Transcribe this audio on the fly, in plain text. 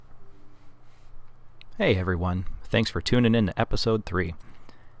Hey everyone, thanks for tuning in to episode 3.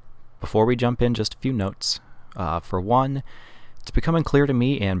 Before we jump in, just a few notes. For one, it's becoming clear to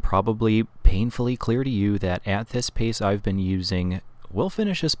me and probably painfully clear to you that at this pace I've been using, we'll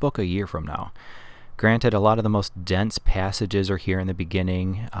finish this book a year from now. Granted, a lot of the most dense passages are here in the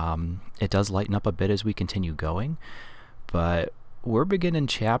beginning. It does lighten up a bit as we continue going, but we're beginning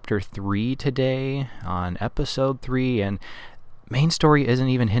chapter 3 today on episode 3, and main story isn't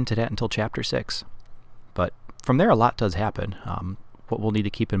even hinted at until chapter 6. But from there, a lot does happen. What we'll need to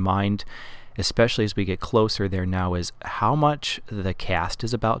keep in mind, especially as we get closer there now, is how much the cast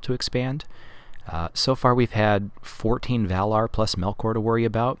is about to expand. So far, we've had 14 Valar plus Melkor to worry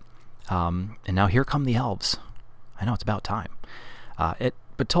about. And now here come the elves. I know, it's about time.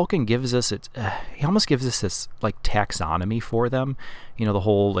 But Tolkien gives us, he almost gives us this like taxonomy for them. You know, the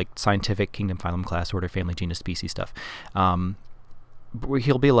whole like scientific kingdom, phylum, class, order, family, genus, species stuff. Where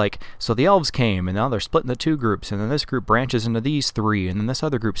he'll be like, so the elves came, and now they're split into 2 groups, and then this group branches into these 3, and then this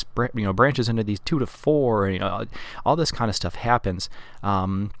other group branches into these 2 to 4, and all this kind of stuff happens.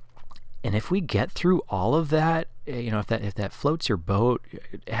 And if we get through all of that, if that floats your boat,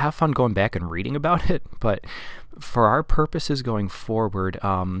 have fun going back and reading about it. But for our purposes going forward,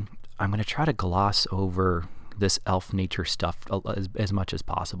 I'm going to try to gloss over this elf nature stuff as much as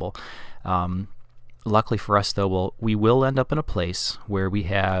possible. Luckily for us, though, we will end up in a place where we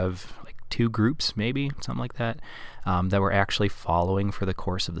have like 2 groups, maybe, something like that, that we're actually following for the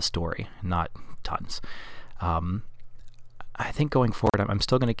course of the story, not tons. I think going forward, I'm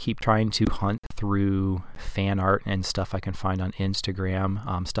still going to keep trying to hunt through fan art and stuff I can find on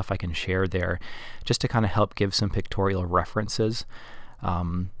Instagram, stuff I can share there, just to kind of help give some pictorial references.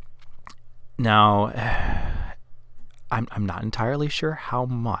 Now, I'm not entirely sure how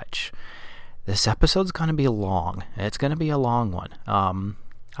much. This episode's going to be long. It's going to be a long one. I'm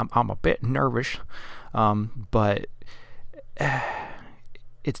a bit nervous, but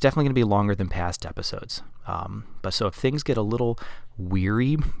it's definitely going to be longer than past episodes. But so if things get a little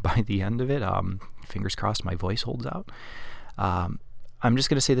weary by the end of it, fingers crossed my voice holds out. I'm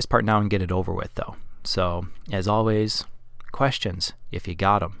just going to say this part now and get it over with, though. So, as always, questions, if you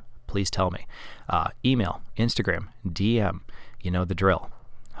got them, please tell me. Email, Instagram, DM, you know the drill.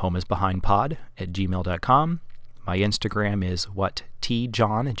 homeisbehindpod@gmail.com. My Instagram is whattjon,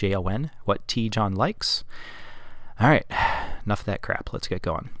 Jon, what tjon likes. All right, enough of that crap. Let's get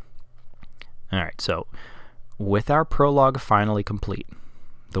going. All right, so with our prologue finally complete,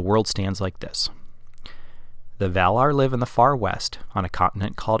 the world stands like this. The Valar live in the far west on a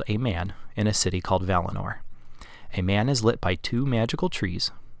continent called Aman in a city called Valinor. Aman is lit by 2 magical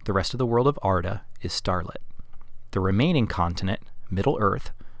trees. The rest of the world of Arda is starlit. The remaining continent, Middle-earth,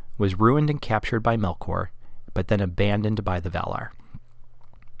 was ruined and captured by Melkor, but then abandoned by the Valar.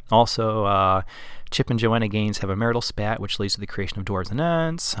 Also, Chip and Joanna Gaines have a marital spat, which leads to the creation of dwarves and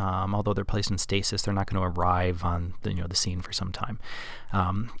ents. Although they're placed in stasis, they're not going to arrive on the scene for some time.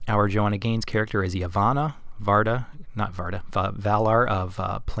 Our Joanna Gaines character is Yavanna, Valar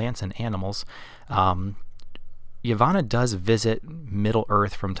of plants and animals. Yavanna does visit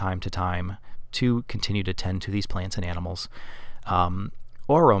Middle-earth from time to time to continue to tend to these plants and animals.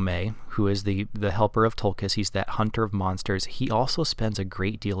 Orome, who is the helper of Tolkien, he's that hunter of monsters, he also spends a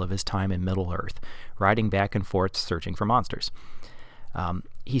great deal of his time in Middle-earth, riding back and forth searching for monsters.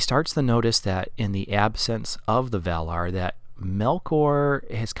 He starts to notice that in the absence of the Valar, that Melkor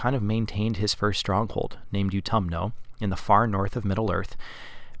has kind of maintained his first stronghold, named Utumno, in the far north of Middle-earth,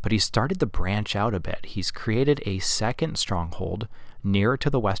 but he's started to branch out a bit. He's created a second stronghold nearer to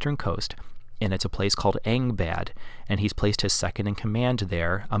the western coast, and it's a place called Angband, and he's placed his second in command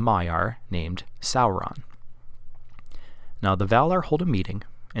there, a Maiar named Sauron. Now, the Valar hold a meeting,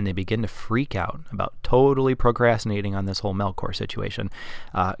 and they begin to freak out about totally procrastinating on this whole Melkor situation,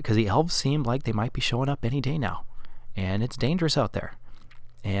 because the elves seem like they might be showing up any day now, and it's dangerous out there.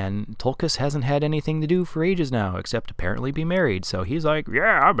 And Tolkien hasn't had anything to do for ages now, except apparently be married, so he's like,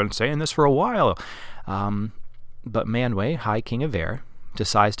 yeah, I've been saying this for a while. But Manwë, High King of Air,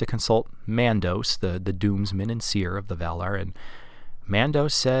 decides to consult Mandos, the doomsman and seer of the Valar, and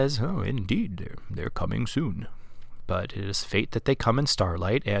Mandos says, oh, indeed, they're coming soon. But it is fate that they come in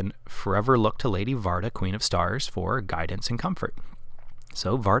starlight and forever look to Lady Varda, Queen of Stars, for guidance and comfort.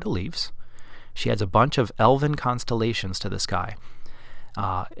 So Varda leaves. She adds a bunch of elven constellations to the sky.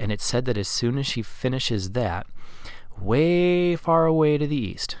 And it's said that as soon as she finishes that, way far away to the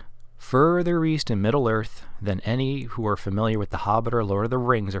east, further east in Middle-earth than any who are familiar with The Hobbit or Lord of the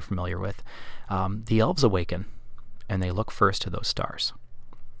Rings are familiar with, the elves awaken, and they look first to those stars.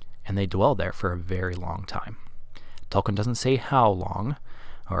 And they dwell there for a very long time. Tolkien doesn't say how long,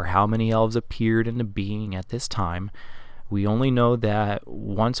 or how many elves appeared into being at this time. We only know that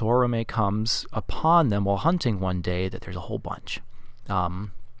once Orome comes upon them while hunting one day, that there's a whole bunch.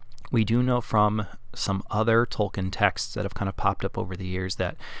 We do know from some other Tolkien texts that have kind of popped up over the years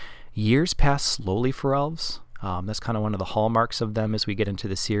that years pass slowly for elves. That's kind of one of the hallmarks of them as we get into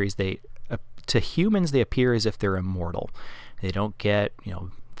the series. To humans, they appear as if they're immortal. They don't get,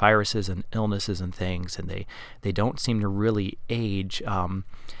 viruses and illnesses and things, and they don't seem to really age.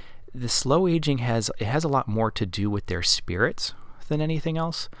 The slow aging has a lot more to do with their spirits than anything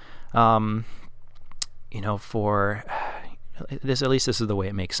else. For this, at least this is the way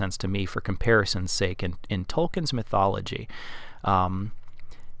it makes sense to me. For comparison's sake, in Tolkien's mythology,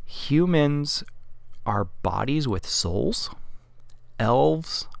 humans are bodies with souls.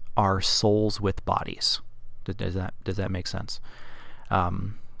 Elves are souls with bodies. Does that make sense?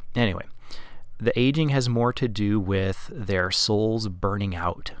 Anyway, the aging has more to do with their souls burning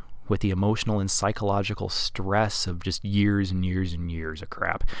out, with the emotional and psychological stress of just years and years and years of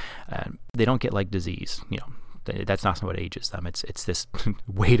crap. They don't get like disease, that's not what ages them. It's this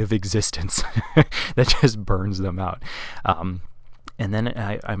weight of existence that just burns them out. And then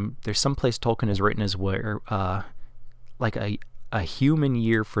there's some place Tolkien has written as where like a human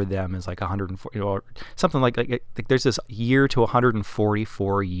year for them is like 140, or something like there's this year to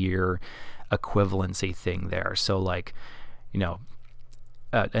 144 year equivalency thing there. So like,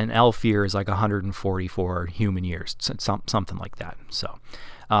 an elf year is like 144 human years, something like that. So,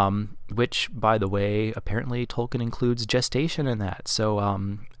 which, by the way, apparently Tolkien includes gestation in that.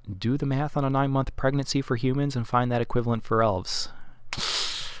 So, do the math on a 9-month pregnancy for humans and find that equivalent for elves.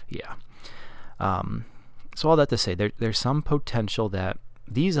 Yeah. So all that to say, there's some potential that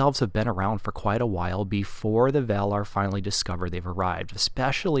these elves have been around for quite a while before the Valar finally discover they've arrived,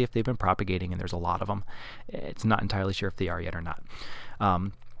 especially if they've been propagating and there's a lot of them. It's not entirely sure if they are yet or not.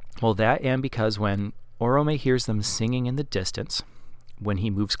 Well, that and because when Orome hears them singing in the distance, when he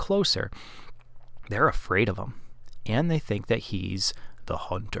moves closer, they're afraid of him, and they think that he's the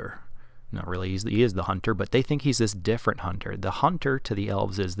hunter. Not really, he is the hunter, but they think he's this different hunter. The hunter to the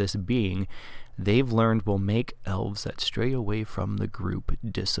elves is this being they've learned will make elves that stray away from the group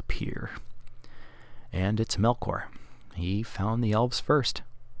disappear. And it's Melkor. He found the elves first,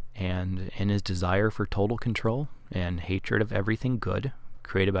 and in his desire for total control and hatred of everything good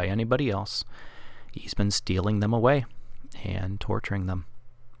created by anybody else, he's been stealing them away and torturing them.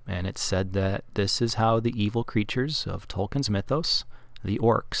 And it's said that this is how the evil creatures of Tolkien's mythos, the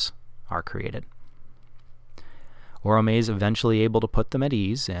orcs, are created. Orome is eventually able to put them at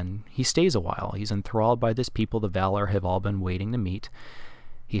ease, and he stays a while. He's enthralled by this people the Valar have all been waiting to meet.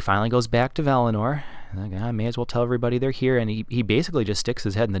 He finally goes back to Valinor. I may as well tell everybody they're here, and he basically just sticks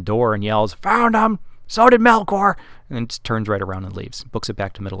his head in the door and yells, "Found him! So did Melkor!" And then just turns right around and leaves. Books it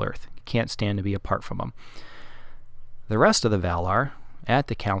back to Middle-earth. Can't stand to be apart from him. The rest of the Valar, at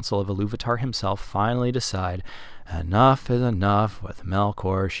the Council of Iluvatar himself, finally decide enough is enough with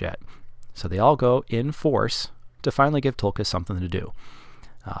Melkor shit. So they all go in force to finally give Tolkien something to do.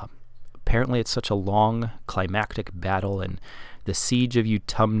 Apparently it's such a long climactic battle, and the siege of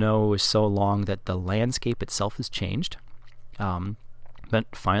Utumno is so long that the landscape itself has changed. But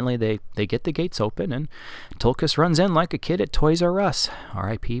finally they get the gates open, and Tolkien runs in like a kid at Toys R Us,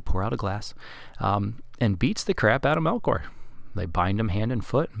 R.I.P., pour out a glass, and beats the crap out of Melkor. They bind him hand and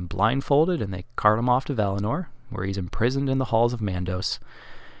foot, and blindfolded, and they cart him off to Valinor, where he's imprisoned in the halls of Mandos.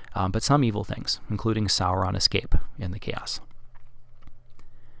 But some evil things, including Sauron, escape in the chaos.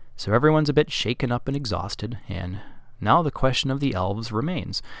 So everyone's a bit shaken up and exhausted, and now the question of the elves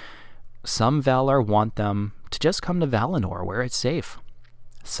remains. Some Valar want them to just come to Valinor, where it's safe.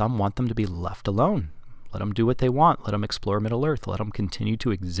 Some want them to be left alone. Let them do what they want. Let them explore Middle-earth. Let them continue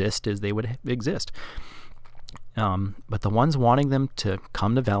to exist as they would exist. But the ones wanting them to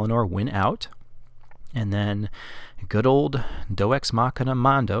come to Valinor win out. And then good old Deus Ex Machina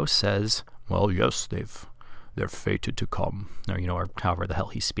Mando says, well, yes, they're fated to come. Or however the hell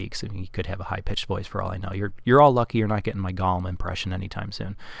he speaks. And he could have a high-pitched voice for all I know. You're all lucky you're not getting my Gollum impression anytime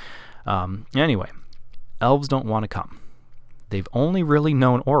soon. Anyway, elves don't want to come. They've only really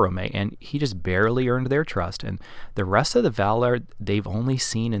known Orome, and he just barely earned their trust. And the rest of the Valar, they've only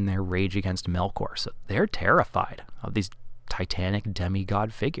seen in their rage against Melkor. So they're terrified of these titanic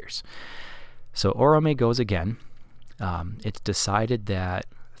demigod figures. So Orome goes again. It's decided that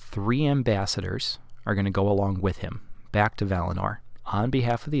 3 ambassadors are going to go along with him back to Valinor on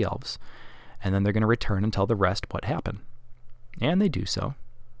behalf of the elves, and then they're going to return and tell the rest what happened. And they do so.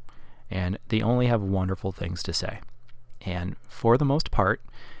 And they only have wonderful things to say. And for the most part,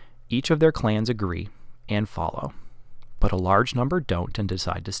 each of their clans agree and follow. but a large number don't and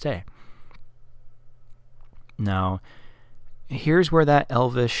decide to stay. Now, here's where that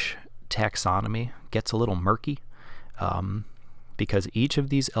elvish taxonomy gets a little murky, because each of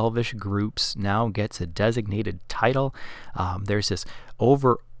these elvish groups now gets a designated title. There's this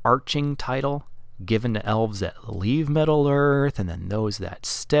overarching title given to elves that leave Middle-earth, and then those that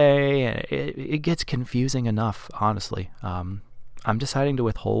stay. And it gets confusing enough, honestly. I'm deciding to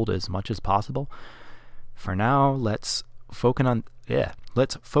withhold as much as possible. For now, let's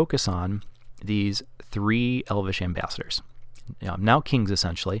focus on these 3 elvish ambassadors, now kings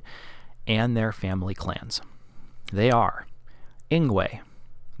essentially, and their family clans. They are Ingwe,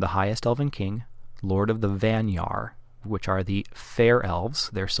 the highest elven king, lord of the Vanyar, which are the fair elves.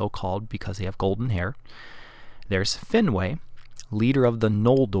 They're so called because they have golden hair. There's Finwë, leader of the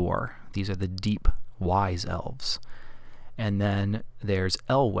Noldor. These are the deep, wise elves. And then there's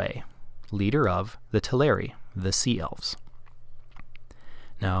Elwë, leader of the Teleri, the sea elves.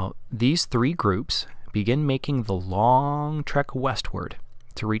 Now, these 3 groups begin making the long trek westward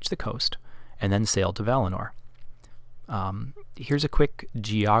to reach the coast and then sail to Valinor. Here's a quick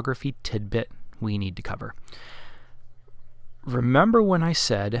geography tidbit we need to cover. Remember when I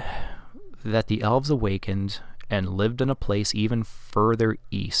said that the elves awakened and lived in a place even further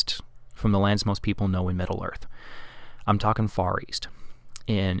east from the lands most people know in Middle-earth? I'm talking far east,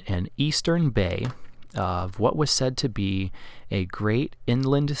 in an eastern bay of what was said to be a great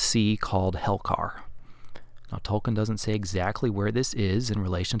inland sea called Helcar. Now, Tolkien doesn't say exactly where this is in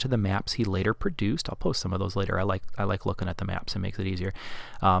relation to the maps he later produced. I'll post some of those later. I like looking at the maps. It makes it easier.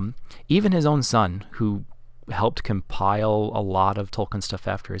 Even his own son, who helped compile a lot of Tolkien stuff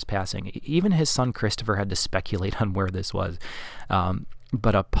after his passing, even his son Christopher had to speculate on where this was.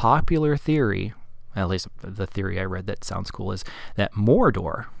 But a popular theory, at least the theory I read that sounds cool, is that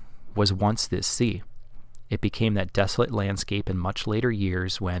Mordor was once this sea. It became that desolate landscape in much later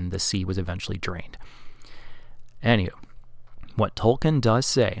years when the sea was eventually drained. Anywho, what Tolkien does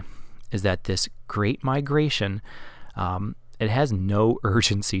say is that this great migration, it has no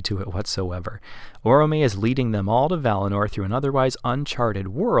urgency to it whatsoever. Orome is leading them all to Valinor through an otherwise uncharted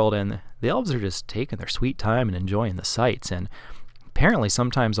world, and the elves are just taking their sweet time and enjoying the sights. And apparently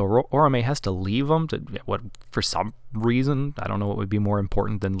sometimes Orome has to leave them for some reason. I don't know what would be more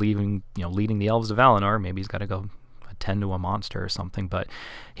important than leading the elves to Valinor. Maybe he's got to go attend to a monster or something, but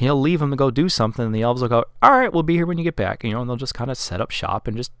he'll leave them to go do something, and the elves will go, all right, we'll be here when you get back, and they'll just kind of set up shop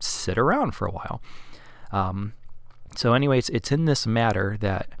and just sit around for a while. So anyways, it's in this matter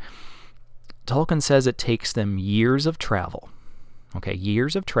that Tolkien says it takes them years of travel,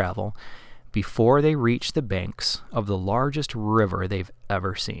 before they reach the banks of the largest river they've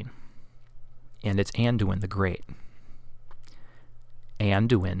ever seen. And it's Anduin the Great.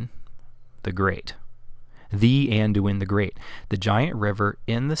 Anduin the Great. The Anduin the Great. The giant river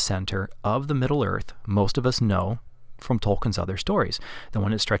in the center of the Middle-earth most of us know from Tolkien's other stories. The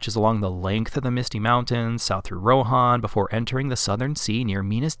one that stretches along the length of the Misty Mountains, south through Rohan, before entering the southern sea near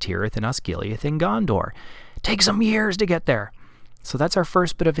Minas Tirith and Osgiliath in Gondor. Takes them years to get there. So that's our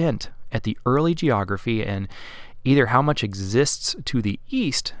first bit of hint at the early geography and either how much exists to the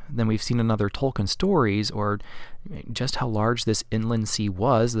east than we've seen in other Tolkien stories, or just how large this inland sea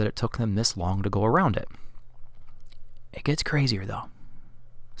was that it took them this long to go around it. It gets crazier, though.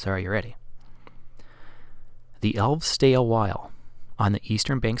 So are you ready? The elves stay a while on the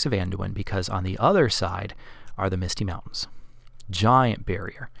eastern banks of Anduin because on the other side are the Misty Mountains. Giant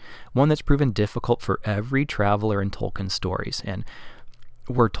barrier, one that's proven difficult for every traveler in Tolkien's stories. And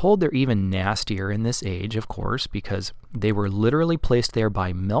we're told they're even nastier in this age, of course, because they were literally placed there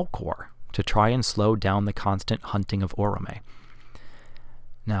by Melkor to try and slow down the constant hunting of Orome.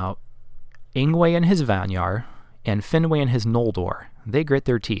 Now, Ingwe and his Vanyar, and Finwë and his Noldor, they grit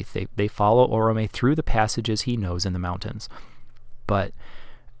their teeth. They follow Orome through the passages he knows in the mountains. But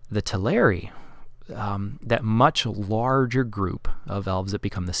the Teleri, that much larger group of elves that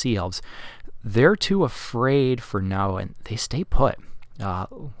become the sea elves, they're too afraid for now, and they stay put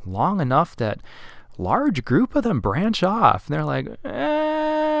long enough that large group of them branch off. And they're like,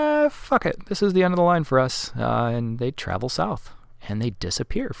 fuck it, this is the end of the line for us. And they travel south, and they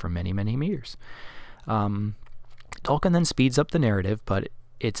disappear for many, many years. Tolkien then speeds up the narrative, but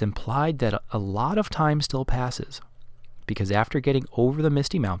it's implied that a lot of time still passes, because after getting over the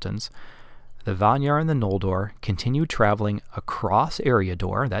Misty Mountains, the Vanyar and the Noldor continue traveling across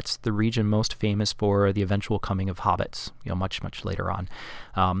Eriador. That's the region most famous for the eventual coming of hobbits, much, much later on.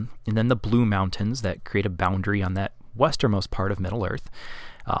 And then the Blue Mountains that create a boundary on that westernmost part of Middle-earth.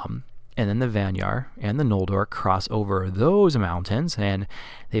 And then the Vanyar and the Noldor cross over those mountains, and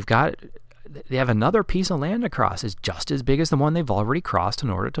they've got they have another piece of land to cross. It's just as big as the one they've already crossed in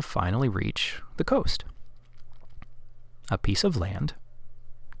order to finally reach the coast. A piece of land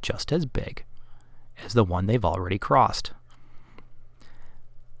just as big as the one they've already crossed.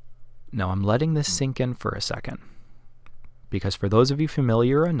 Now, I'm letting this sink in for a second, because for those of you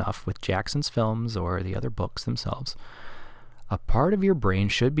familiar enough with Jackson's films or the other books themselves, a part of your brain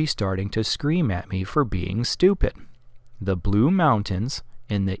should be starting to scream at me for being stupid. The Blue Mountains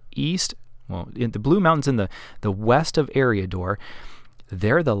in the east, the Blue Mountains in the west of Eriador,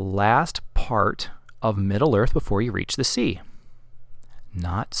 they're the last part of Middle Earth before you reach the sea.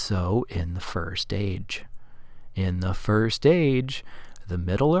 Not so in the First Age. In the First Age, the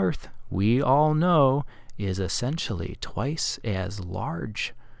Middle Earth, we all know, is essentially twice as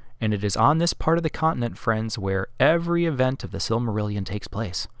large. And it is on this part of the continent, friends, where every event of the Silmarillion takes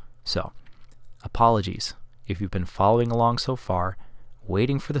place. So, apologies if you've been following along so far,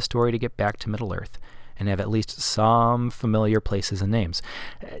 waiting for the story to get back to Middle Earth, and have at least some familiar places and names.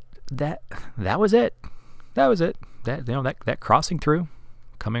 That was it. That was it. That crossing through,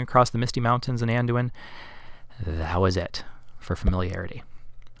 coming across the Misty Mountains and Anduin, that was it for familiarity.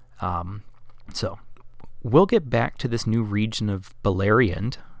 So, we'll get back to this new region of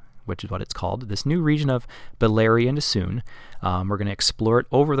Beleriand, which is what it's called, this new region of Beleriand soon. We're going to explore it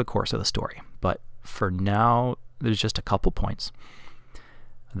over the course of the story. But for now, there's just a couple points.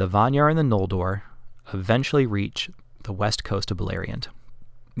 The Vanyar and the Noldor eventually reach the west coast of Beleriand.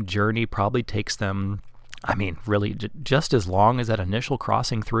 Journey probably takes them, really just as long as that initial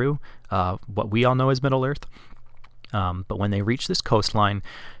crossing through what we all know as Middle Earth. But when they reach this coastline,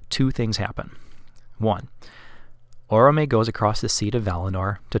 two things happen. One, Orome goes across the sea to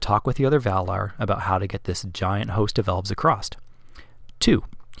Valinor to talk with the other Valar about how to get this giant host of elves across. Two,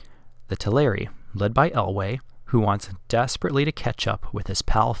 the Teleri, led by Elwë, who wants desperately to catch up with his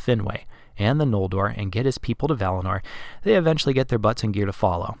pal Finwë and the Noldor and get his people to Valinor, they eventually get their butts in gear to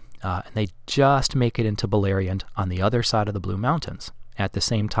follow. And they just make it into Beleriand on the other side of the Blue Mountains, at the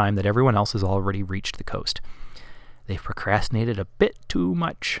same time that everyone else has already reached the coast. They've procrastinated a bit too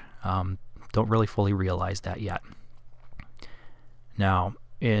much. Don't really fully realize that yet. Now,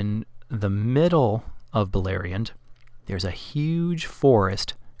 in the middle of Beleriand, there's a huge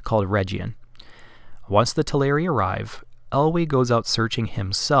forest called Region. Once the Teleri arrive, Elwë goes out searching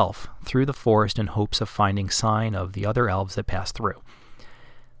himself through the forest in hopes of finding sign of the other elves that pass through.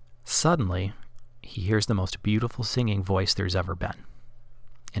 Suddenly, he hears the most beautiful singing voice there's ever been.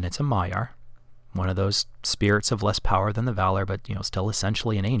 And it's a Maiar, one of those spirits of less power than the Valar, but still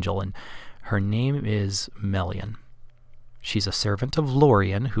essentially an angel, and her name is Melian. She's a servant of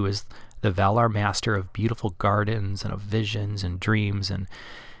Lorien, who is the Valar master of beautiful gardens and of visions and dreams, and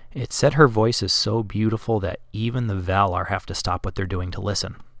it's said her voice is so beautiful that even the Valar have to stop what they're doing to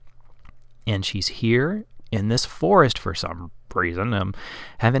listen. And she's here in this forest for some reason,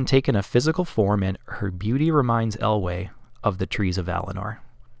 having taken a physical form, and her beauty reminds Elwë of the trees of Valinor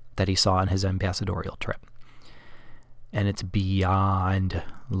that he saw on his ambassadorial trip. And it's beyond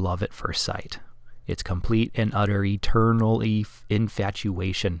love at first sight. It's complete and utter eternal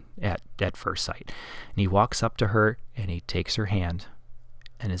infatuation at first sight. And he walks up to her and he takes her hand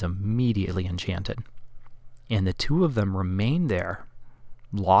and is immediately enchanted. And the two of them remain there,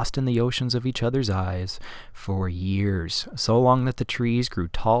 lost in the oceans of each other's eyes, for years, so long that the trees grew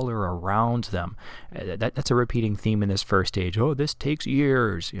taller around them. That's a repeating theme in this first age. Oh, this takes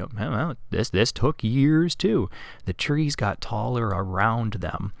years. This took years too. The trees got taller around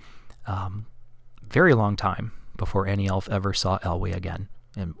them. Very long time before any elf ever saw Elwë again.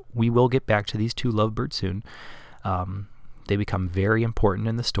 And we will get back to these two lovebirds soon. They become very important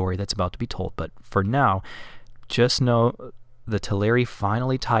in the story that's about to be told. But for now, just know the Teleri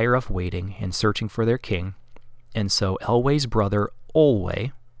finally tire of waiting and searching for their king, and so Elwë's brother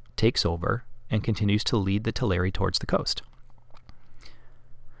Olwë takes over and continues to lead the Teleri towards the coast.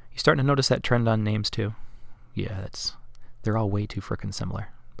 You starting to notice that trend on names too? Yeah, they're all way too frickin' similar,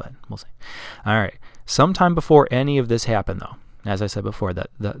 but we'll see. All right, sometime before any of this happened, though, as I said before, the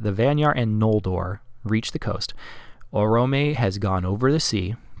Vanyar and Noldor reach the coast. Orome has gone over the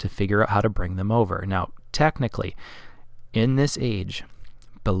sea to figure out how to bring them over. Now, technically, in this age,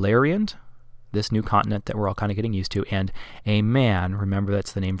 Beleriand, this new continent that we're all kind of getting used to, and a man, remember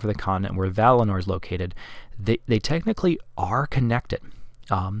that's the name for the continent where Valinor is located, they technically are connected,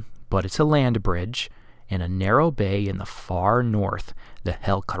 but it's a land bridge in a narrow bay in the far north, the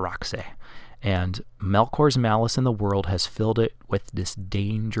Helcaraxe, and Melkor's malice in the world has filled it with this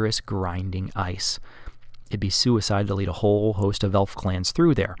dangerous grinding ice. It'd be suicide to lead a whole host of elf clans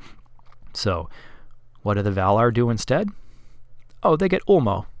through there. So, what do the Valar do instead? Oh, they get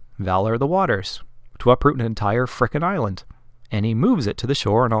Ulmo, Valar of the Waters, to uproot an entire frickin' island. And he moves it to the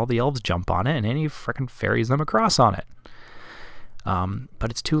shore, and all the elves jump on it, and then he frickin' ferries them across on it.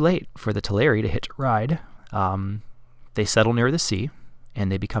 But it's too late for the Teleri to hitch a ride. They settle near the sea,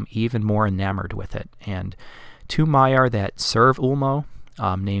 and they become even more enamored with it. And two Maiar that serve Ulmo,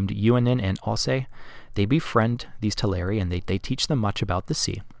 named Eowyn and Osse, they befriend these Teleri, and they teach them much about the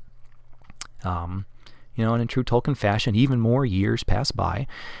sea. And in true Tolkien fashion, even more years pass by.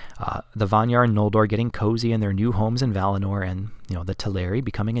 The Vanyar and Noldor getting cozy in their new homes in Valinor, and the Teleri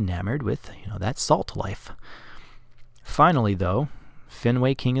becoming enamored with that salt life. Finally, though,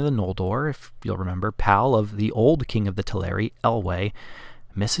 Finwë, king of the Noldor, if you'll remember, pal of the old king of the Teleri, Elwë,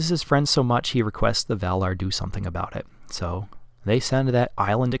 misses his friend so much he requests the Valar do something about it. So they send that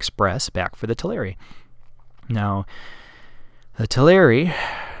Island Express back for the Teleri. Now, the Teleri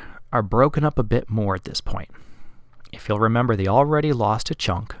are broken up a bit more at this point. If you'll remember, they already lost a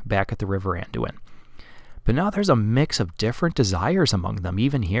chunk back at the River Anduin. But now there's a mix of different desires among them,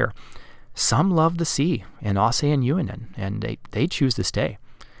 even here. Some love the sea, and Osse and Eowyn, and they choose to stay.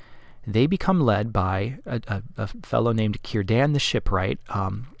 They become led by a fellow named Círdan the Shipwright,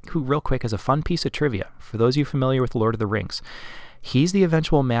 who, real quick, is a fun piece of trivia. For those of you familiar with Lord of the Rings, he's the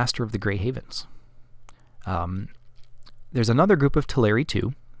eventual master of the Grey Havens. There's another group of Teleri,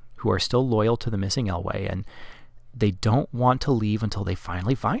 too, who are still loyal to the missing Elwë, and they don't want to leave until they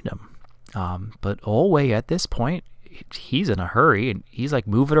finally find him. But Olwë, at this point, he's in a hurry, and he's like,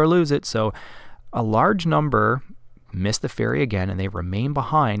 move it or lose it. So a large number miss the ferry again, and they remain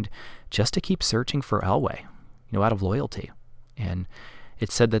behind just to keep searching for Elwë, out of loyalty. And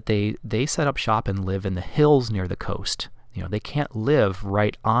it's said that they set up shop and live in the hills near the coast. They can't live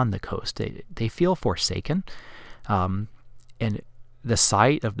right on the coast. They feel forsaken. And the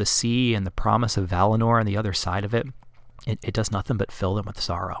sight of the sea and the promise of Valinor on the other side of it, it does nothing but fill them with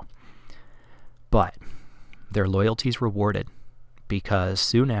sorrow. But their loyalty is rewarded, because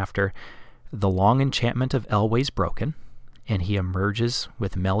soon after, the long enchantment of Elwë is broken, and he emerges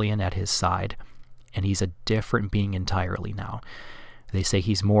with Melian at his side, and he's a different being entirely now. They say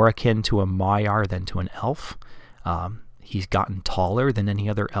he's more akin to a Maiar than to an elf. He's gotten taller than any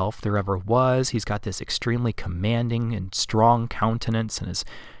other elf there ever was. He's got this extremely commanding and strong countenance, and his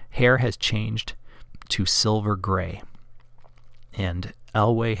hair has changed to silver gray. And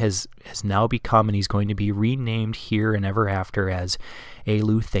Elwë has now become, and he's going to be renamed here and ever after as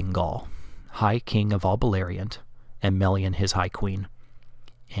Elu Thingol, High King of all Beleriand, and Melian his High Queen.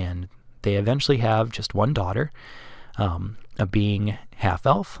 And they eventually have just one daughter, a being half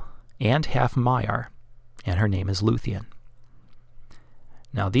elf and half Maiar, and her name is Luthien.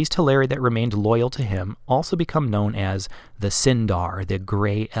 Now, these Teleri that remained loyal to him also become known as the Sindar, the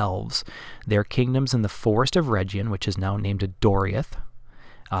Grey Elves. Their kingdom's in the Forest of Rhegion, which is now named Doriath,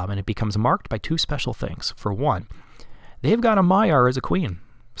 and it becomes marked by two special things. For one, they've got a Maiar as a queen.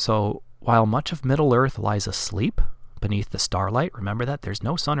 So while much of Middle-earth lies asleep beneath the starlight, remember that there's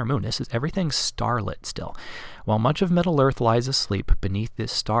no sun or moon. Everything's starlit still. While much of Middle-earth lies asleep beneath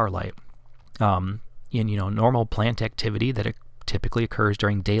this starlight, normal plant activity that typically occurs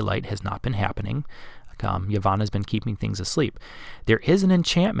during daylight has not been happening. Yavanna's been keeping things asleep. There is an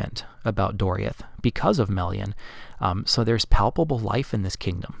enchantment about Doriath because of Melian, so there's palpable life in this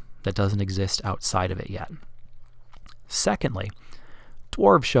kingdom that doesn't exist outside of it yet. Secondly,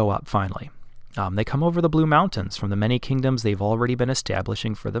 dwarves show up finally. They come over the Blue Mountains from the many kingdoms they've already been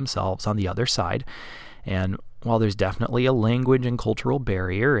establishing for themselves on the other side, and while there's definitely a language and cultural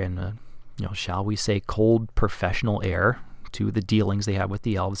barrier and shall we say cold professional air to the dealings they have with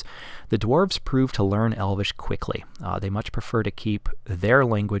the elves, the dwarves prove to learn Elvish quickly. They much prefer to keep their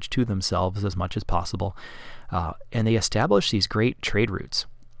language to themselves as much as possible, and they establish these great trade routes.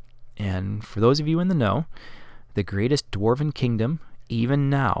 And for those of you in the know, the greatest dwarven kingdom, even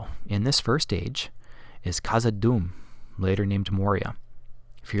now, in this first age, is Khazad-dûm, later named Moria.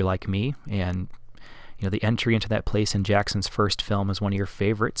 If you're like me, and the entry into that place in Jackson's first film is one of your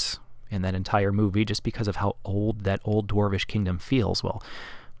favorites in that entire movie just because of how old that old dwarvish kingdom feels, well,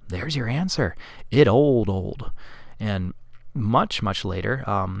 there's your answer. It old. And much, much later,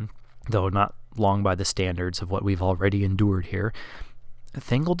 though not long by the standards of what we've already endured here,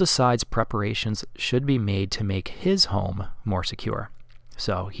 Thingol decides preparations should be made to make his home more secure.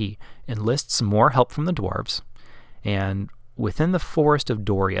 So he enlists more help from the dwarves, and within the Forest of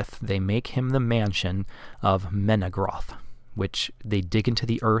Doriath, they make him the mansion of Menegroth, which they dig into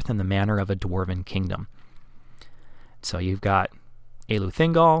the earth in the manner of a dwarven kingdom. So you've got Elu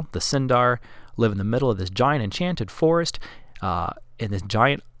Thingol, the Sindar, live in the middle of this giant enchanted forest, in this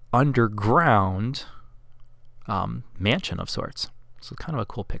giant underground mansion of sorts. So it's kind of a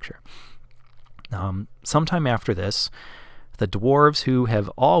cool picture. Sometime after this, the dwarves, who have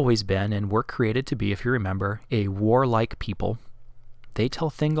always been and were created to be, if you remember, a warlike people, they tell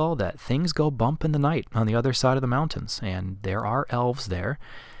Thingol that things go bump in the night on the other side of the mountains, and there are elves there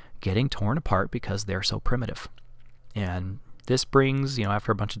getting torn apart because they're so primitive. And this brings,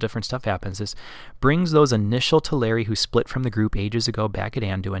 after a bunch of different stuff happens, this brings those initial Teleri who split from the group ages ago back at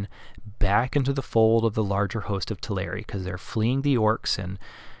Anduin back into the fold of the larger host of Teleri, because they're fleeing the orcs, and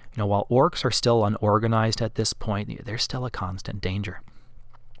while orcs are still unorganized at this point, they're still a constant danger.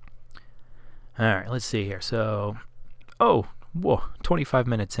 All right, let's see here. So, 25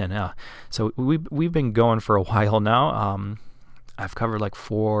 minutes in. So we've been going for a while now. I've covered like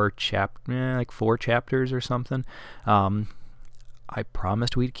four chapters or something. I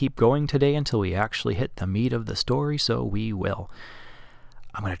promised we'd keep going today until we actually hit the meat of the story, so we will.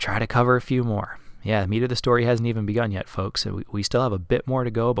 I'm going to try to cover a few more. Yeah, the meat of the story hasn't even begun yet, folks. So we still have a bit more to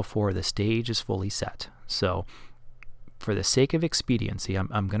go before the stage is fully set. So for the sake of expediency,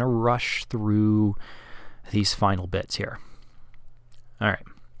 I'm going to rush through these final bits here. All right.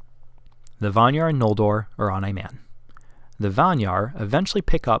 The Vanyar and Noldor are on a man. The Vanyar eventually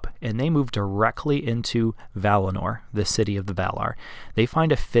pick up and they move directly into Valinor, the city of the Valar. They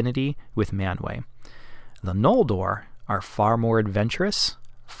find affinity with Manwë. The Noldor are far more adventurous,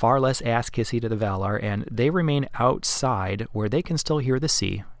 far less ass-kissy to the Valar, and they remain outside where they can still hear the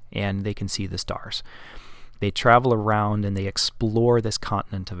sea and they can see the stars. They travel around and they explore this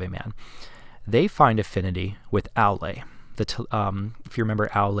continent of a man. They find affinity with Aule. If you remember,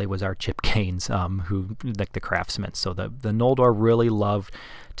 Aule was our Chip Gaines, who like the craftsman. So the Noldor really loved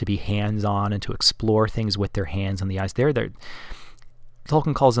to be hands-on and to explore things with their hands and the eyes.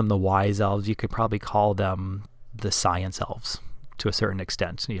 Tolkien calls them the wise elves. You could probably call them the science elves to a certain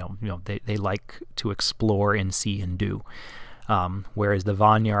extent. They like to explore and see and do. Whereas the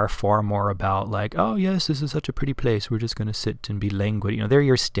Vanyar are far more about like, oh yes, this is such a pretty place, we're just going to sit and be languid. They're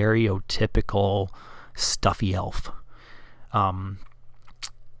your stereotypical stuffy elf.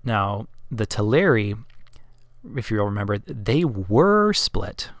 Now, the Teleri, if you remember, they were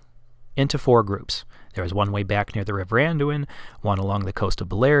split into 4 groups. There was one way back near the River Anduin, one along the coast of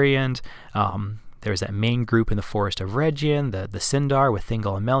Beleriand. There's that main group in the Forest of Rheged, the Sindar with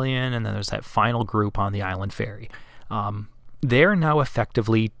Thingol and Melian, and then there's that final group on the Island Ferry. They're now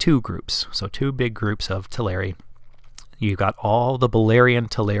effectively 2 groups, so 2 big groups of Teleri. You've got all the Beleriand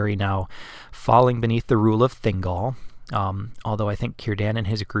Teleri now falling beneath the rule of Thingol, although I think Círdan and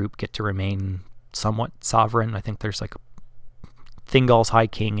his group get to remain somewhat sovereign. I think there's like Thingol's High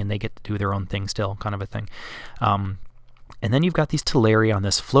King, and they get to do their own thing still, kind of a thing. And then you've got these Teleri on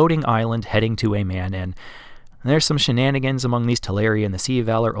this floating island heading to a man, and there's some shenanigans among these Teleri in the Sea of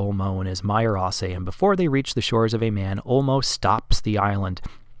Valar Ulmo and his Mire Ase, and before they reach the shores of a man, Ulmo stops the island.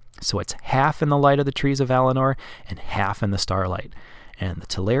 So it's half in the light of the trees of Valinor and half in the starlight. And the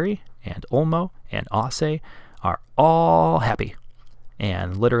Teleri and Ulmo and Ase are all happy.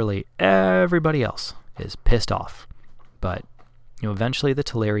 And literally everybody else is pissed off. But eventually the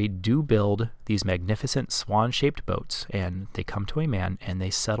Teleri do build these magnificent swan-shaped boats, and they come to a man and they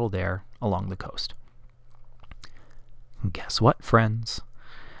settle there along the coast. And guess what, friends?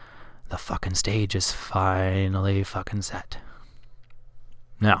 The fucking stage is finally fucking set.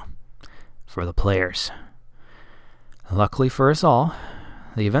 Now, for the players. Luckily for us all,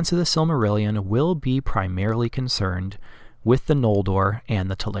 the events of the Silmarillion will be primarily concerned with the Noldor and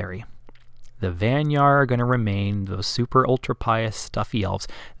the Teleri. The Vanyar are going to remain those super ultra pious stuffy elves.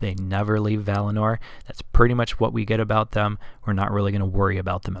 They never leave Valinor. That's pretty much what we get about them. We're not really going to worry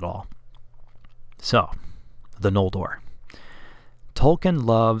about them at all. So, the Noldor. Tolkien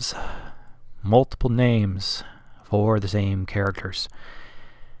loves multiple names for the same characters.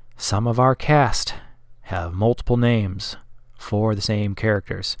 Some of our cast have multiple names for the same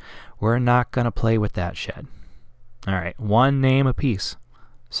characters. We're not going to play with that shit. Alright, 1 name apiece.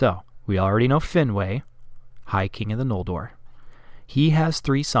 So, we already know Finwë, High King of the Noldor. He has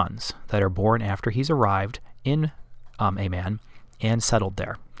 3 sons that are born after he's arrived in Aman and settled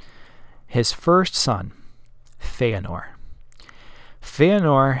there. His first son, Feanor.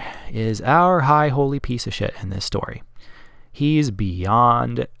 Feanor is our high holy piece of shit in this story. He's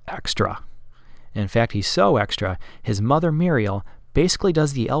beyond extra. In fact, he's so extra, his mother Miriel basically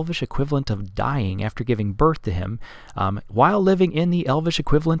does the elvish equivalent of dying after giving birth to him, while living in the elvish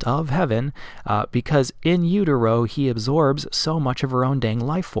equivalent of heaven, because in utero he absorbs so much of her own dang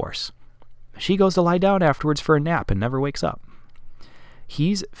life force. She goes to lie down afterwards for a nap and never wakes up.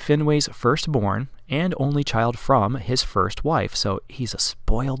 He's Finwë's firstborn and only child from his first wife, so he's a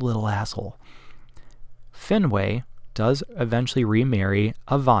spoiled little asshole. Finwë does eventually remarry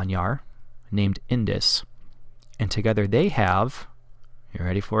a Vanyar named Indis. And together they have, you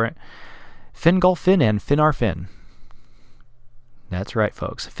ready for it? Fingolfin and Finarfin. That's right,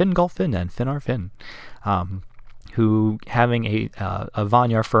 folks. Fingolfin and Finarfin. Who, having a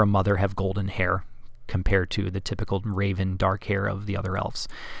Vanyar for a mother, have golden hair compared to the typical raven dark hair of the other elves.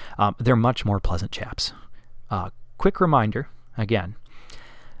 They're much more pleasant chaps. Quick reminder, again,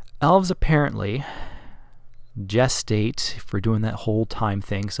 elves apparently gestate, if we're doing that whole time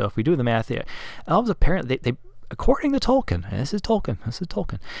thing, so if we do the math, elves apparently, they according to Tolkien, and this is Tolkien,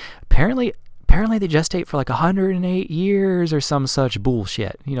 apparently they gestate for like 108 years or some such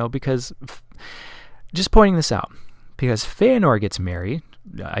bullshit, because, just pointing this out, because Feanor gets married,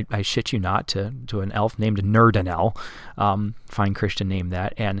 I shit you not, to an elf named Nerdanel, fine Christian name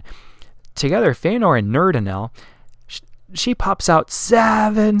that, and together, Feanor and Nerdanel, she pops out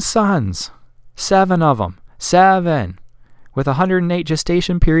 7 sons, 7 of them, 7, with 108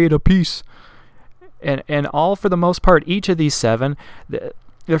 gestation period apiece. And all for the most part, each of these 7,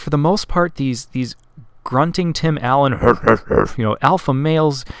 they're for the most part these grunting Tim Allen, alpha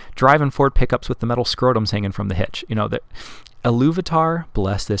males driving Ford pickups with the metal scrotums hanging from the hitch. That Iluvatar,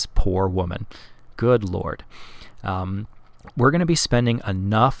 bless this poor woman. Good Lord. We're going to be spending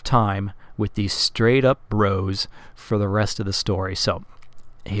enough time with these straight up bros for the rest of the story. So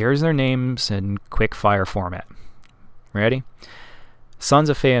here's their names in quick fire format. Ready? Sons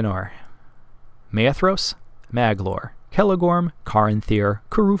of Feanor: Maethros, Maglor, Kelegorm, Caranthir,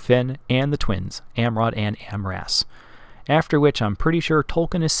 Curufin, and the twins, Amrod and Amras. After which I'm pretty sure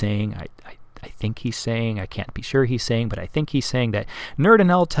Tolkien is saying, I think he's saying, I can't be sure he's saying, but I think he's saying that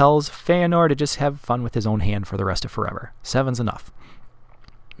Nerdanel tells Feanor to just have fun with his own hand for the rest of forever. 7's enough.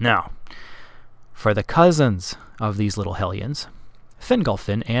 Now, for the cousins of these little hellions,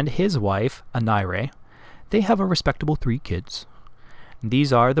 Fingolfin and his wife, Anire, they have a respectable 3 kids.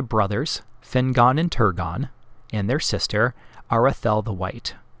 These are the brothers, Fingon and Turgon, and their sister, Arathel the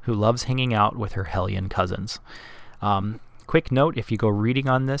White, who loves hanging out with her hellion cousins. Quick note, if you go reading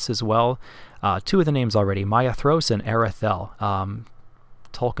on this as well, 2 of the names already, Maethros and Arathel.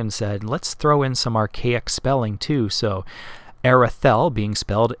 Tolkien said, let's throw in some archaic spelling too, so Arathel being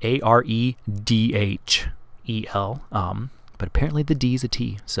spelled Aredhel, but apparently the D's a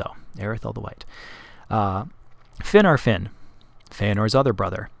T, so Arathel the White. Finarfin, Feanor's other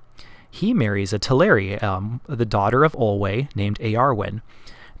brother. He marries a Teleri, the daughter of Olwe, named Earwyn.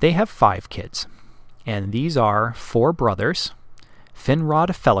 They have 5 kids, and these are 4 brothers: Finrod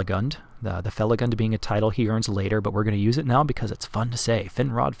Felagund, the Felagund being a title he earns later, but we're going to use it now because it's fun to say,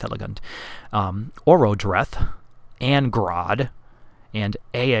 Finrod Felagund, Orodreth, Angrod, and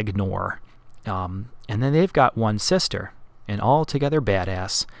Aegnor. And then they've got 1 sister, an altogether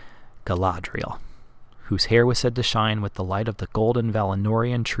badass, Galadriel, whose hair was said to shine with the light of the golden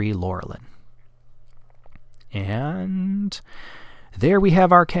Valinorian tree Laurelin. And there we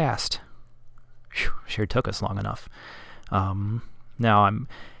have our cast. Whew, sure took us long enough. Now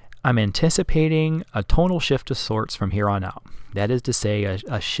I'm anticipating a tonal shift of sorts from here on out. That is to say,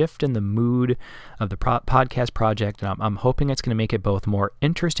 a shift in the mood of the podcast project, and I'm hoping it's going to make it both more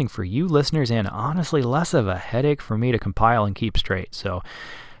interesting for you listeners and honestly less of a headache for me to compile and keep straight.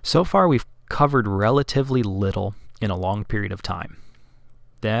 So far we've covered relatively little in a long period of time.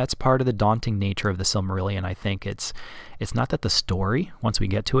 That's part of the daunting nature of the Silmarillion. I think it's not that the story, once we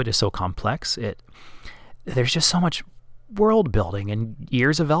get to it, is so complex. There's just so much world building and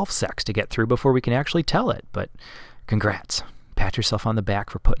years of elf sex to get through before we can actually tell it. But congrats. Pat yourself on the back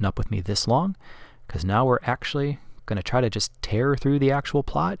for putting up with me this long, because now we're actually going to try to just tear through the actual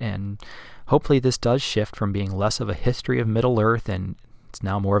plot, and hopefully this does shift from being less of a history of Middle-earth and it's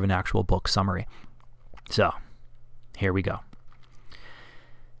now more of an actual book summary. So, here we go.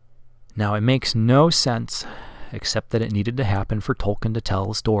 Now, it makes no sense except that it needed to happen for Tolkien to tell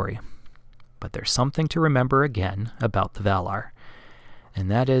a story. But there's something to remember again about the Valar,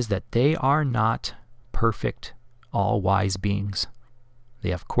 and that is that they are not perfect, all-wise beings.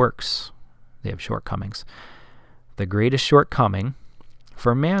 They have quirks. They have shortcomings. The greatest shortcoming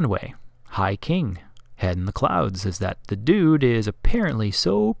for Manwë, High King, Head in the Clouds, is that the dude is apparently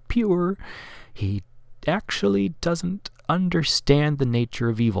so pure, he actually doesn't understand the nature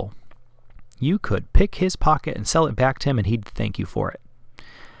of evil. You could pick his pocket and sell it back to him, and he'd thank you for it.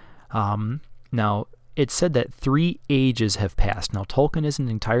 Now, it's said that 3 ages have passed. Now, Tolkien isn't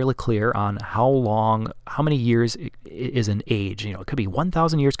entirely clear on how many years is an age. It could be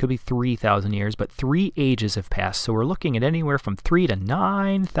 1,000 years, could be 3,000 years, but 3 ages have passed. So we're looking at anywhere from 3 to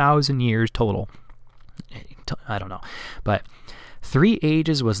 9,000 years total. I don't know. But 3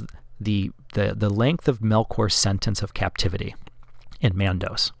 ages was the length of Melkor's sentence of captivity in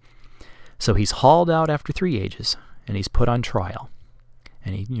Mandos. So he's hauled out after 3 ages, and he's put on trial.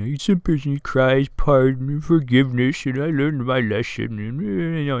 And he's some person who cries, pardon, forgiveness, and I learned my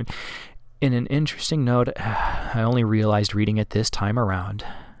lesson. In an interesting note, I only realized reading it this time around,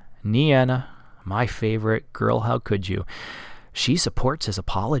 Nienna, my favorite, girl, how could you? She supports his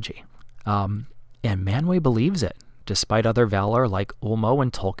apology. And Manwë believes it, despite other Valar like Ulmo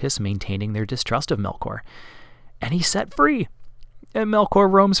and Tulkas maintaining their distrust of Melkor. And he's set free. And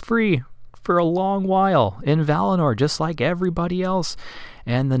Melkor roams free for a long while in Valinor, just like everybody else.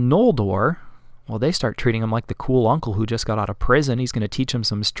 And the Noldor, well, they start treating him like the cool uncle who just got out of prison. He's going to teach them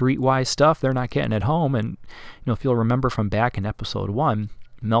some streetwise stuff they're not getting at home. And if you'll remember from back in episode 1,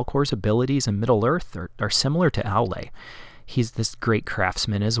 Melkor's abilities in Middle-earth are similar to Aule. He's this great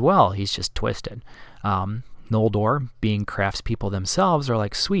craftsman as well. He's just twisted. Noldor, being craftspeople themselves, are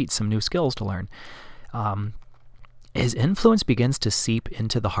like, sweet, some new skills to learn. His influence begins to seep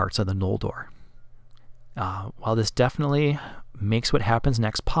into the hearts of the Noldor. While this definitely makes what happens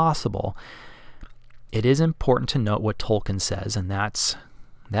next possible, it is important to note what Tolkien says, and that's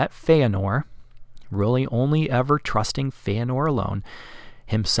that Feanor, really only ever trusting Feanor alone,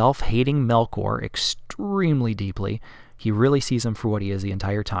 himself hating Melkor extremely deeply, he really sees him for what he is the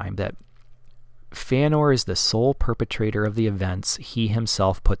entire time, that Feanor is the sole perpetrator of the events he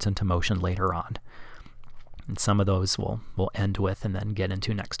himself puts into motion later on. And some of those we'll end with and then get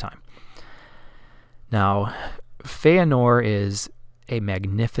into next time. Now, Feanor is a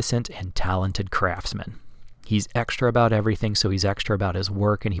magnificent and talented craftsman. He's extra about everything, so he's extra about his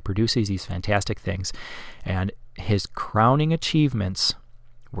work, and he produces these fantastic things. And his crowning achievements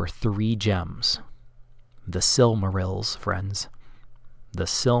were 3 gems. The Silmarils, friends. The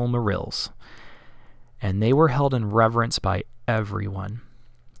Silmarils. And they were held in reverence by everyone,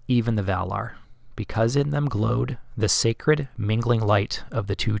 even the Valar, because in them glowed the sacred mingling light of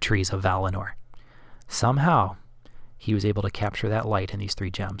the 2 trees of Valinor. Somehow, he was able to capture that light in these 3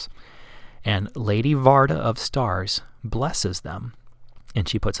 gems. And Lady Varda of Stars blesses them, and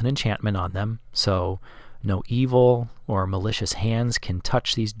she puts an enchantment on them, so no evil or malicious hands can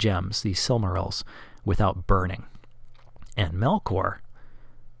touch these gems, these Silmarils, without burning. And Melkor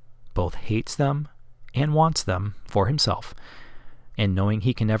both hates them and wants them for himself, and knowing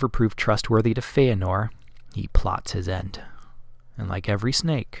he can never prove trustworthy to Feanor, he plots his end. And like every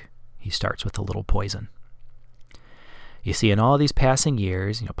snake, he starts with a little poison. You see, in all these passing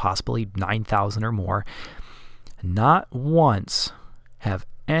years, possibly 9,000 or more, not once have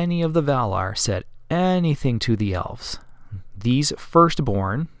any of the Valar said anything to the elves. These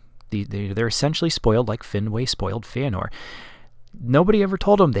firstborn, they're essentially spoiled like Finwë spoiled Feanor. Nobody ever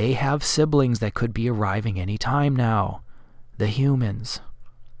told them they have siblings that could be arriving any time now. The humans.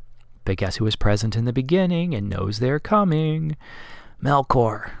 But guess who was present in the beginning and knows they're coming?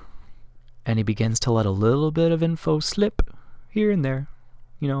 Melkor. And he begins to let a little bit of info slip here and there.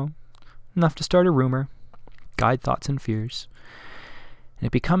 Enough to start a rumor, guide thoughts and fears. And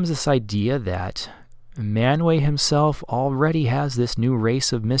it becomes this idea that Manwë himself already has this new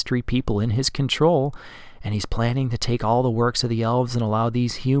race of mystery people in his control, and he's planning to take all the works of the elves and allow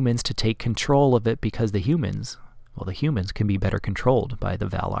these humans to take control of it because the humans can be better controlled by the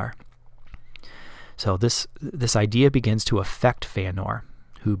Valar. So this idea begins to affect Feanor,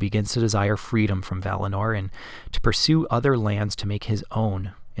 who begins to desire freedom from Valinor and to pursue other lands to make his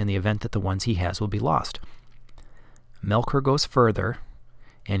own in the event that the ones he has will be lost. Melkor goes further,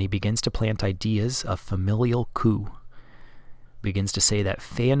 and he begins to plant ideas of familial coup. Begins to say that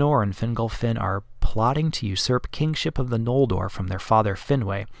Feanor and Fingolfin are plotting to usurp kingship of the Noldor from their father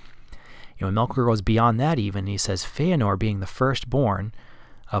Finwë. Melkor goes beyond that even. He says Feanor, being the firstborn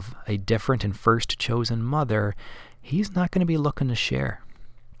of a different and first chosen mother, he's not going to be looking to share.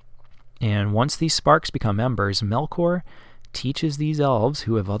 And once these sparks become embers, Melkor teaches these elves,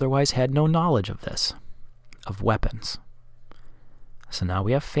 who have otherwise had no knowledge of this, of weapons. So now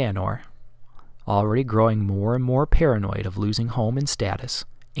we have Feanor, already growing more and more paranoid of losing home and status,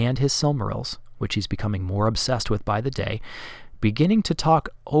 and his Silmarils, which he's becoming more obsessed with by the day, beginning to talk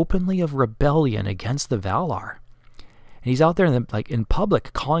openly of rebellion against the Valar. And he's out there in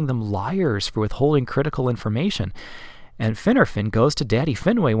public calling them liars for withholding critical information. And Finarfin goes to Daddy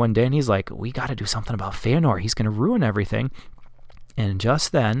Finwë one day and he's like, we got to do something about Feanor. He's going to ruin everything. And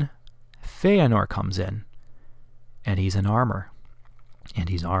just then, Feanor comes in. And he's in armor. And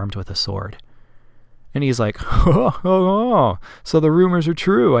he's armed with a sword. And he's like, oh, so the rumors are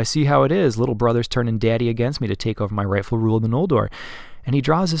true. I see how it is. Little brother's turning daddy against me to take over my rightful rule of the Noldor. And he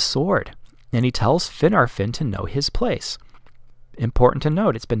draws his sword. And he tells Finarfin to know his place. important to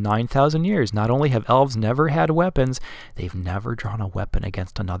note, it's been 9,000 years. Not only have elves never had weapons, they've never drawn a weapon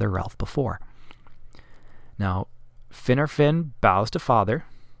against another elf before. Now, Finarfin bows to father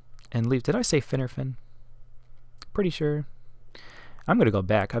and leaves. Did I say Finarfin? Pretty sure. I'm going to go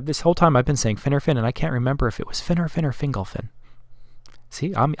back. This whole time I've been saying Finarfin, and I can't remember if it was Finarfin or Fingolfin.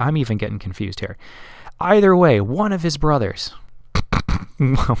 See, I'm even getting confused here. Either way, one of his brothers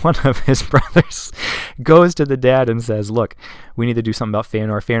goes to the dad and says, look, we need to do something about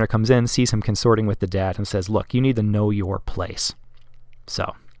Feanor. Feanor comes in, sees him consorting with the dad, and says, look, you need to know your place.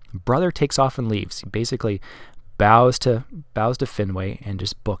 So, brother takes off and leaves. He basically bows to Finwë and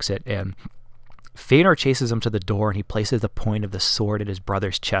just books it. And Feanor chases him to the door, and he places the point of the sword at his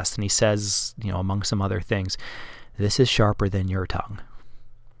brother's chest, and he says, among some other things, this is sharper than your tongue.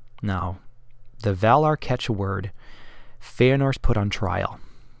 Now, the Valar catch word. Feanor's put on trial.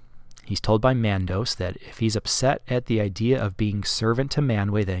 He's told by Mandos that if he's upset at the idea of being servant to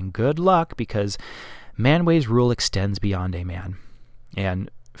Manwë, then good luck, because Manwë's rule extends beyond a man. And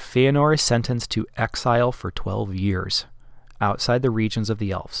Feanor is sentenced to exile for 12 years outside the regions of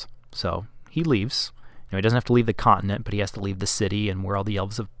the elves. So he leaves. He doesn't have to leave the continent, but he has to leave the city and where all the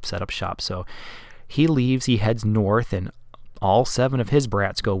elves have set up shop. So he leaves, he heads north, and all 7 of his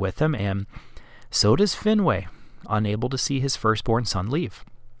brats go with him, and so does Finwë, unable to see his firstborn son leave.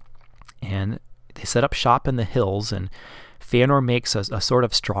 And they set up shop in the hills, and Feanor makes a sort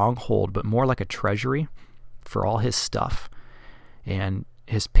of stronghold, but more like a treasury for all his stuff. And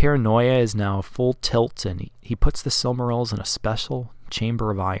his paranoia is now full tilt, and he puts the Silmarils in a special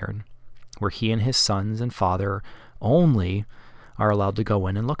chamber of iron, where he and his sons and father only are allowed to go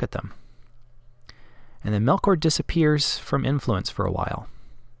in and look at them. And then Melkor disappears from influence for a while.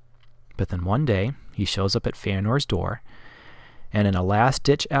 But then one day, he shows up at Feanor's door, and in a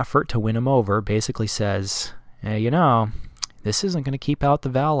last-ditch effort to win him over, basically says, hey, this isn't going to keep out the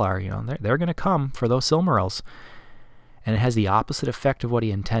Valar. They're going to come for those Silmarils. And it has the opposite effect of what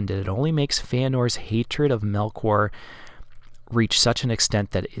he intended. It only makes Feanor's hatred of Melkor reach such an extent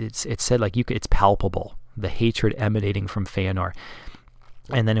that it's said like it's palpable, the hatred emanating from Feanor.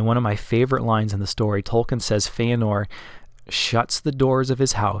 And then in one of my favorite lines in the story, Tolkien says Feanor shuts the doors of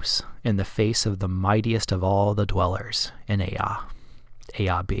his house in the face of the mightiest of all the dwellers in Ea.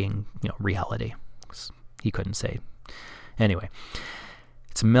 Ea being, reality. He couldn't say. Anyway,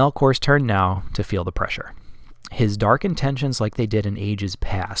 it's Melkor's turn now to feel the pressure. His dark intentions, like they did in ages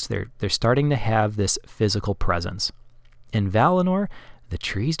past, they're starting to have this physical presence. In Valinor, the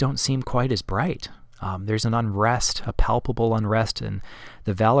trees don't seem quite as bright. There's an unrest, a palpable unrest, and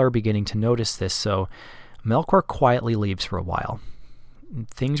the Valar are beginning to notice this, so Melkor quietly leaves for a while.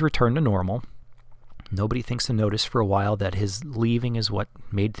 Things return to normal. Nobody thinks to notice for a while that his leaving is what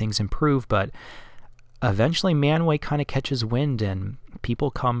made things improve, but eventually Manwë kind of catches wind, and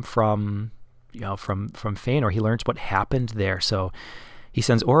people come from Feanor. He learns what happened there, so he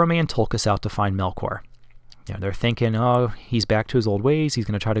sends Orome and Tolkas out to find Melkor. They're thinking, he's back to his old ways. He's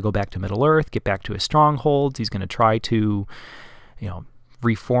going to try to go back to Middle-earth, get back to his strongholds. He's going to try to,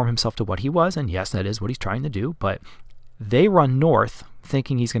 reform himself to what he was. And yes, that is what he's trying to do. But they run north,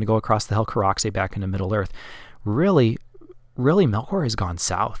 thinking he's going to go across the Helcaraxe back into Middle-earth. Really, Melkor has gone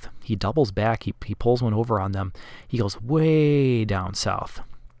south. He doubles back. He pulls one over on them. He goes way down south,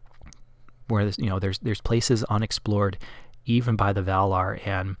 where there's places unexplored, even by the Valar,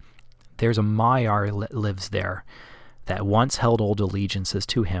 and there's a Maiar that lives there that once held old allegiances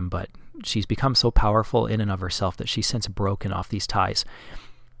to him, but she's become so powerful in and of herself that she's since broken off these ties.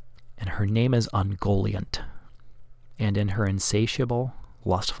 And her name is Ungoliant. And in her insatiable,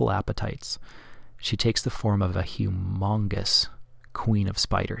 lustful appetites, she takes the form of a humongous queen of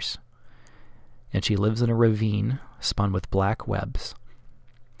spiders. And she lives in a ravine spun with black webs.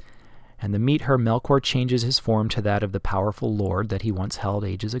 And to meet her, Melkor changes his form to that of the powerful lord that he once held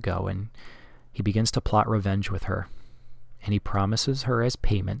ages ago, and he begins to plot revenge with her. And he promises her as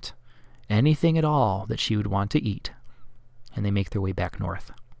payment anything at all that she would want to eat, and they make their way back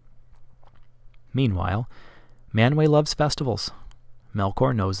north. Meanwhile, Manwë loves festivals.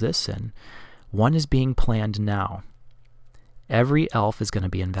 Melkor knows this, and one is being planned now. Every elf is going to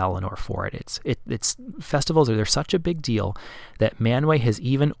be in Valinor for it. It's festivals they're such a big deal that Manwë has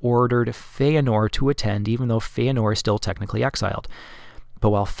even ordered Feanor to attend, even though Feanor is still technically exiled.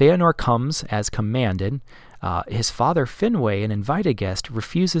 But while Feanor comes as commanded, his father Finwë, an invited guest,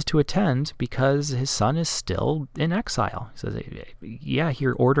 refuses to attend because his son is still in exile. He says, yeah,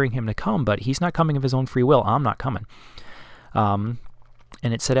 you're ordering him to come, but he's not coming of his own free will. I'm not coming. And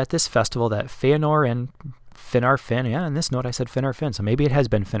it said at this festival that Feanor and Finarfin, in this note I said Finarfin, so maybe it has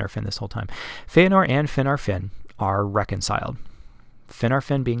been Finarfin this whole time. Feanor and Finarfin are reconciled.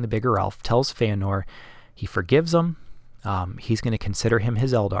 Finarfin, being the bigger elf, tells Feanor he forgives him. He's going to consider him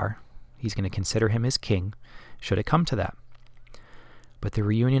his Eldar. He's going to consider him his king, should it come to that. But the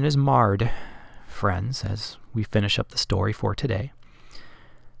reunion is marred, friends, as we finish up the story for today,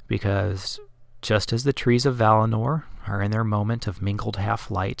 because just as the trees of Valinor are in their moment of mingled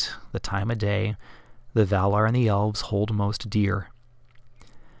half-light, the time of day the Valar and the elves hold most dear,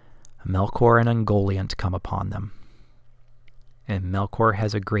 Melkor and Ungoliant come upon them. And Melkor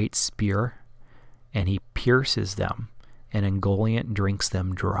has a great spear, and he pierces them, and Ungoliant drinks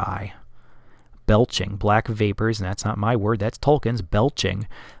them dry, belching black vapors, and that's not my word, that's Tolkien's, belching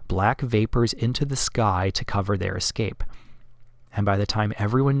black vapors into the sky to cover their escape. And by the time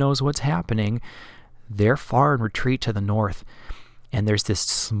everyone knows what's happening, they're far in retreat to the north, and there's this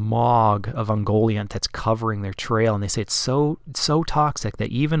smog of Ungoliant that's covering their trail, and they say it's so toxic that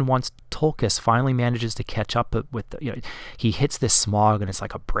even once Tulkas finally manages to catch up with he hits this smog, and it's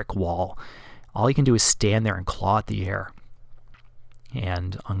like a brick wall. All he can do is stand there and claw at the air.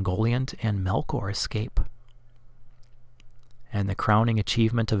 And Ungoliant and Melkor escape. And the crowning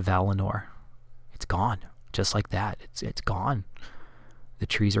achievement of Valinor, it's gone. Just like that, it's gone. The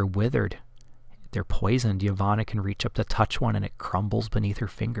trees are withered. They're poisoned. Yavanna can reach up to touch one and it crumbles beneath her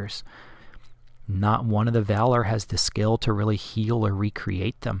fingers. Not one of the Valar has the skill to really heal or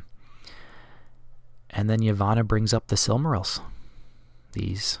recreate them. And then Yavanna brings up the Silmarils,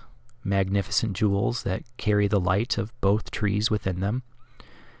 these magnificent jewels that carry the light of both trees within them.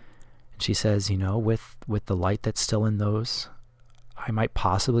 And she says, with the light that's still in those, I might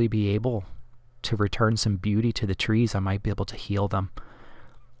possibly be able to return some beauty to the trees. I might be able to heal them.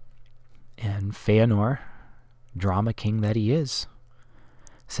 And Feanor, drama king that he is,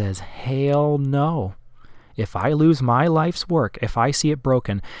 says, hell no. If I lose my life's work, if I see it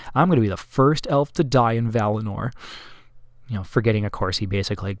broken, I'm going to be the first elf to die in Valinor. Forgetting, of course, he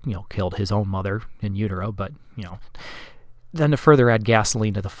basically, killed his own mother in utero, but, Then to further add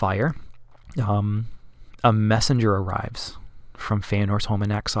gasoline to the fire, a messenger arrives from Feanor's home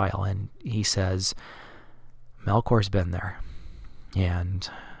in exile, and he says, Melkor's been there. And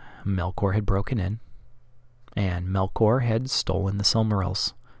Melkor had broken in, and Melkor had stolen the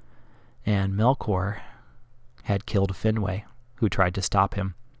Silmarils, and Melkor had killed Finwë, who tried to stop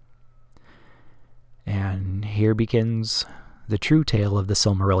him. And here begins the true tale of the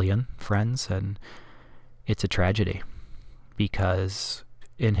Silmarillion, friends, and it's a tragedy, because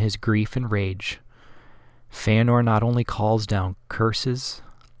in his grief and rage, Feanor not only calls down curses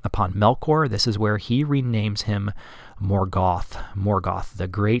upon Melkor, this is where he renames him Morgoth, the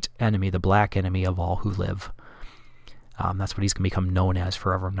great enemy, the black enemy of all who live. That's what he's going to become known as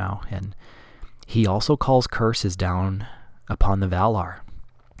forever now. And he also calls curses down upon the Valar,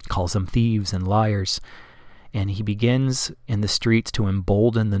 calls them thieves and liars, and he begins in the streets to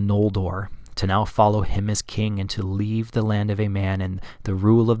embolden the Noldor to now follow him as king and to leave the land of a man and the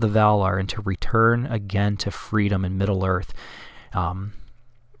rule of the Valar and to return again to freedom in Middle-earth.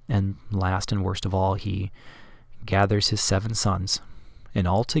 And last and worst of all, he gathers his 7 sons, and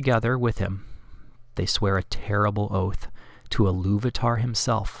all together with him, they swear a terrible oath to Ilúvatar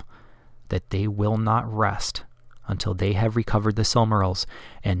himself that they will not rest until they have recovered the Silmarils,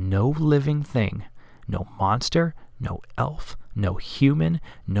 and no living thing, no monster, no elf, no human,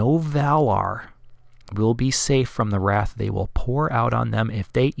 no Valar will be safe from the wrath they will pour out on them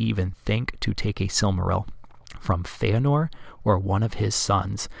if they even think to take a Silmaril from Feanor or one of his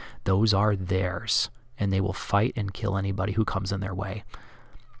sons. Those are theirs, and they will fight and kill anybody who comes in their way.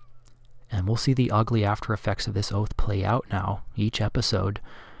 And we'll see the ugly after effects of this oath play out now, each episode,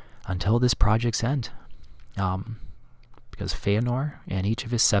 until this project's end. Because Feanor and each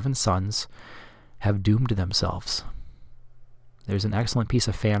of his 7 sons have doomed themselves. There's an excellent piece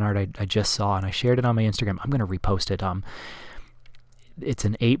of fan art I just saw, and I shared it on my Instagram. I'm going to repost it. It's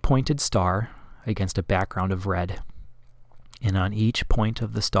an 8-pointed star against a background of red. And on each point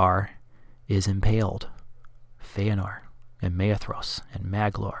of the star is impaled Feanor and Maethros and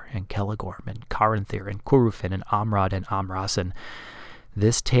Maglor and Celegorm and Caranthir and Curufin and Amrod and Amras. And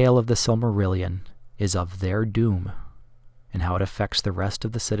this tale of the Silmarillion is of their doom and how it affects the rest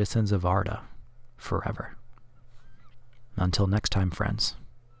of the citizens of Arda forever. Until next time, friends,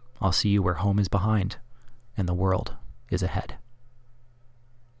 I'll see you where home is behind and the world is ahead.